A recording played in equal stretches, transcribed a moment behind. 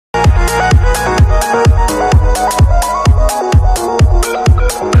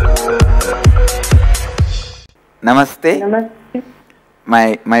Namaste. Namaste.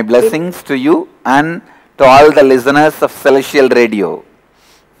 My blessings to you and to all the listeners of Celestial Radio.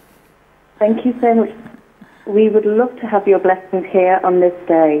 Thank you so much. We would love to have your blessings here on this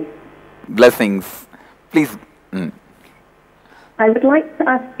day. Blessings. Please. I would like to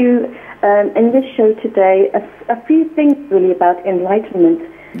ask you in this show today a few things really about enlightenment.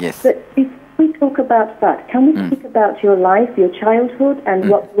 Yes. But before we talk about that, can we speak about your life, your childhood, and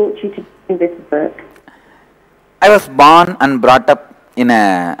what brought you to do this work? I was born and brought up in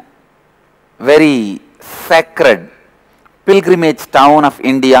a very sacred pilgrimage town of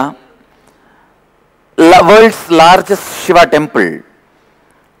India, world's largest Shiva temple.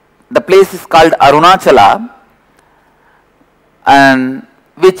 The place is called Arunachala, and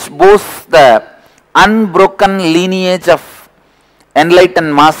which boasts the unbroken lineage of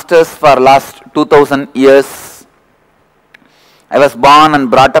enlightened masters for last 2000 years. I was born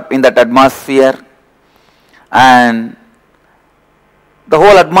and brought up in that atmosphere, and the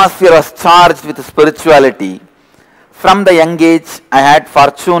whole atmosphere was charged with spirituality. From the young age, I had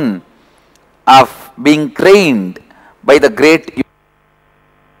fortune of being trained by the great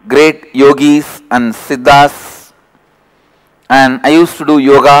yogis and siddhas, and I used to do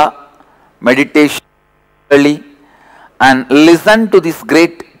yoga, meditation early, and listen to these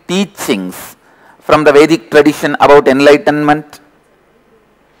great teachings from the Vedic tradition about enlightenment.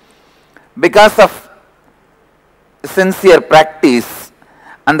 Because of sincere practice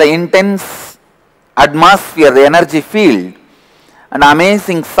and the intense atmosphere, the energy field, and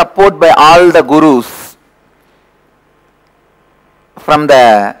amazing support by all the gurus from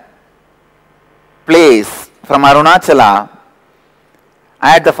the place, from Arunachala, I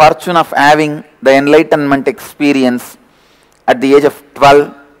had the fortune of having the enlightenment experience at the age of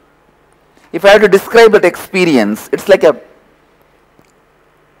 12. If I have to describe that experience, it's like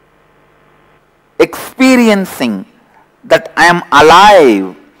experiencing that I am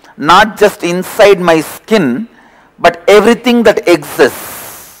alive, not just inside my skin, but everything that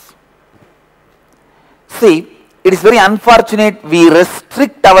exists. See, it is very unfortunate we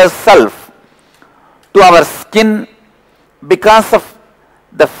restrict ourselves to our skin because of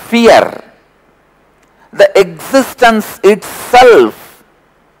the fear. The existence itself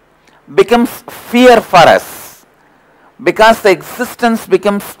becomes fear for us. Because the existence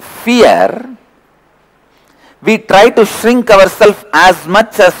becomes fear, we try to shrink ourselves as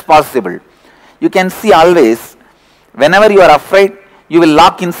much as possible. You can see always, whenever you are afraid, you will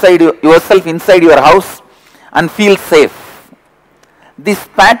lock yourself inside your house and feel safe. This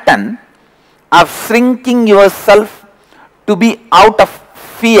pattern of shrinking yourself to be out of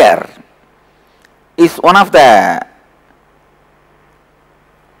fear is one of the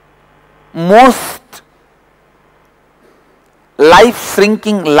most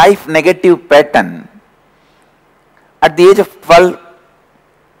life-shrinking, life-negative pattern. At the age of 12,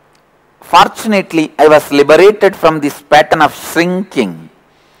 fortunately, I was liberated from this pattern of shrinking.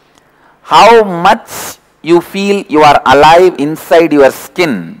 How much you feel you are alive inside your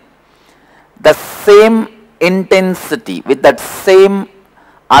skin, the same intensity, with that same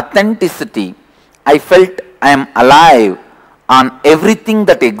authenticity, I felt I am alive on everything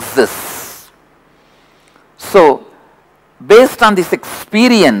that exists. So, based on this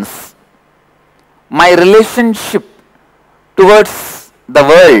experience, my relationship towards the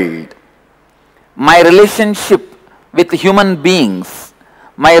world, my relationship with human beings,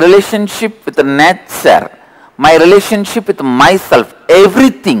 my relationship with nature, my relationship with myself,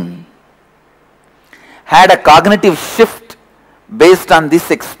 everything had a cognitive shift based on this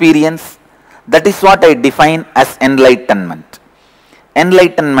experience. That is what I define as enlightenment.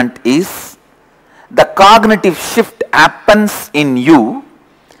 Enlightenment is the cognitive shift happens in you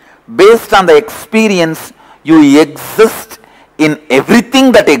based on the experience you exist in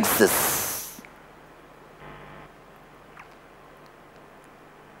everything that exists.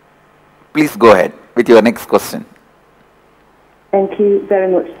 Please go ahead with your next question. Thank you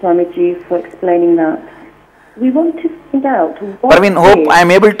very much, Swamiji, for explaining that. We want to find out what Parveen, hope I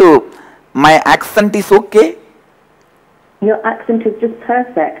am able to, my accent is okay? Your accent is just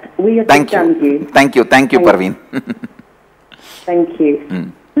perfect. We Thank understand you. you. Thank you, Parveen. Thank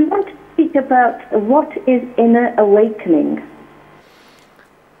you. We want to speak about what is inner awakening.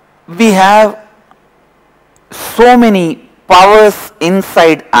 We have so many powers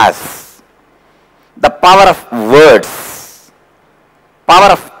inside us. The power of words,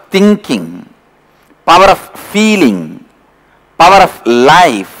 power of thinking, power of feeling, power of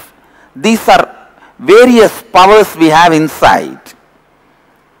life. These are various powers we have inside.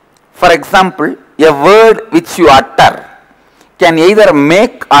 For example, a word which you utter can either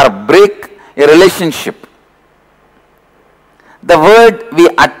make or break a relationship. the word we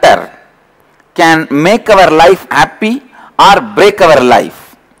utter can make our life happy or break our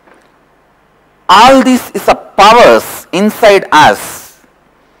life. All this is a powers inside us.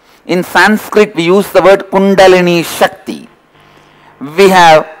 In Sanskrit we use the word Kundalini Shakti. We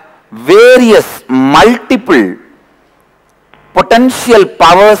have various multiple potential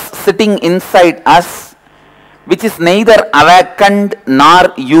powers sitting inside us, which is neither awakened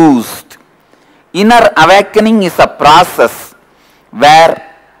nor used. Inner awakening is a process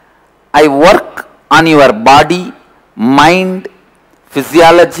where I work on your body, mind,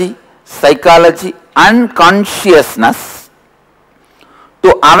 physiology, psychology and consciousness to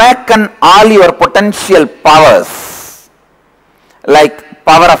awaken all your potential powers, like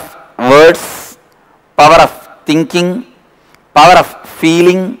power of words, power of thinking, power of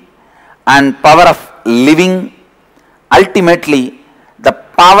feeling and power of living. Ultimately, the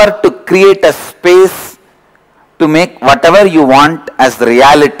power to create a space to make whatever you want as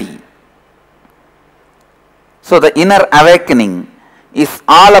reality. So the inner awakening is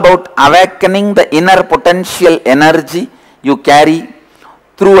all about awakening the inner potential energy you carry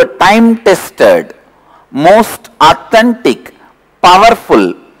through a time-tested, most authentic,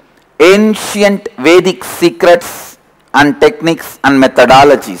 powerful, ancient Vedic secrets and techniques and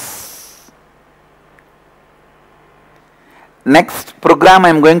methodologies. Next program I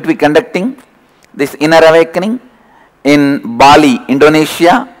am going to be conducting this inner awakening in Bali,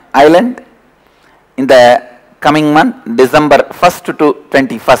 Indonesia island in the coming month, December 1st to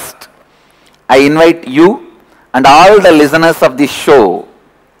 21st. I invite you and all the listeners of this show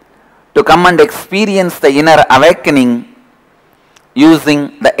to come and experience the inner awakening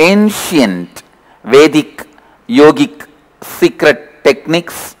using the ancient Vedic yogic secret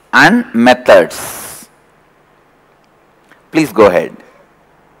techniques and methods. Please go ahead.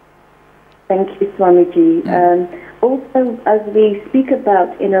 Thank you, Swamiji. Also, as we speak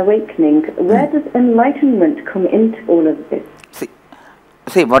about inner awakening, where does enlightenment come into all of this?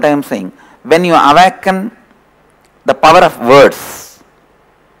 See what I am saying. When you awaken the power of words,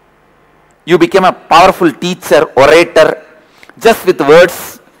 you become a powerful teacher, orator. Just with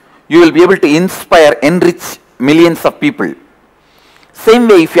words, you will be able to inspire, enrich millions of people. Same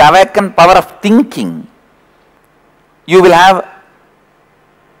way, if you awaken power of thinking, you will have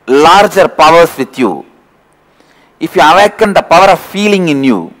larger powers with you. If you awaken the power of feeling in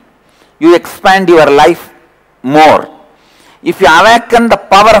you, you expand your life more. If you awaken the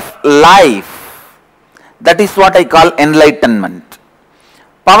power of life, that is what I call enlightenment.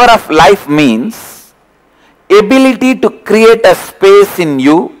 Power of life means ability to create a space in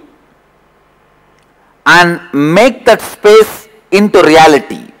you and make that space into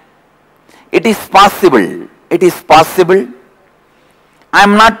reality. It is possible. It is possible. I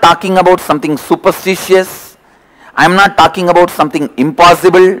am not talking about something superstitious. I am not talking about something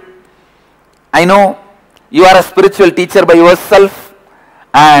impossible. I know you are a spiritual teacher by yourself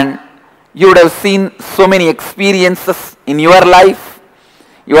and you would have seen so many experiences in your life.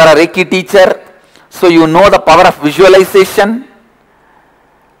 You are a Reiki teacher, so you know the power of visualization.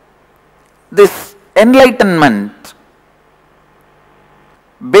 This enlightenment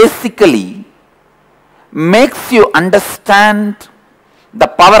basically makes you understand the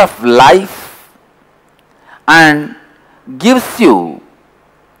power of life and gives you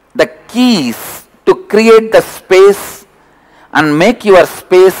the keys to create the space and make your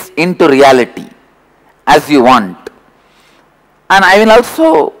space into reality as you want. And I will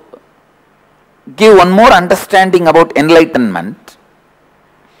also give one more understanding about enlightenment.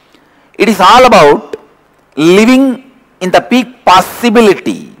 It is all about living in the peak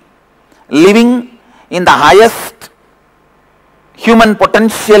possibility, living in the highest human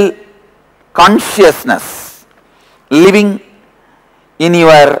potential consciousness, living in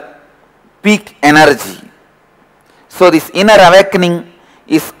your peak energy. So this inner awakening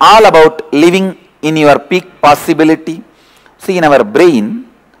is all about living in your peak possibility. See, in our brain,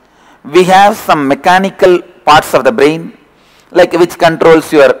 we have some mechanical parts of the brain, like which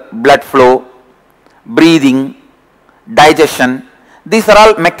controls your blood flow, breathing, digestion. These are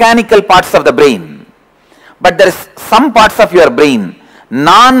all mechanical parts of the brain. But there is some parts of your brain,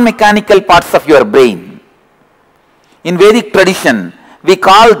 non-mechanical parts of your brain. In Vedic tradition, we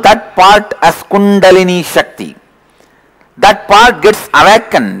call that part as Kundalini Shakti. That part gets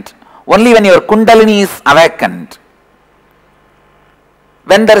awakened only when your Kundalini is awakened.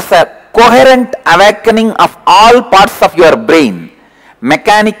 When there is a coherent awakening of all parts of your brain,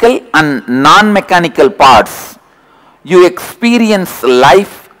 mechanical and non-mechanical parts, you experience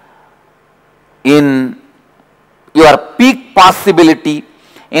life in your peak possibility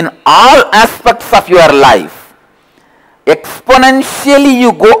in all aspects of your life. exponentially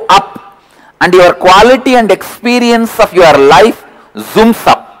you go up and your quality and experience of your life zooms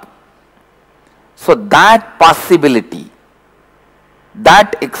up. So that possibility,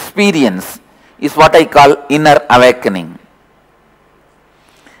 that experience is what I call inner awakening.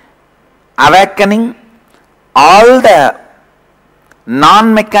 Awakening all the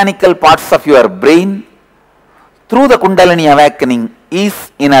non-mechanical parts of your brain through the Kundalini awakening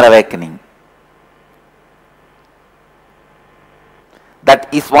is inner awakening.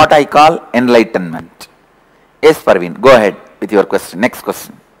 That is what I call enlightenment. Yes, Parveen, go ahead with your question. Next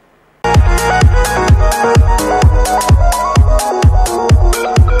question.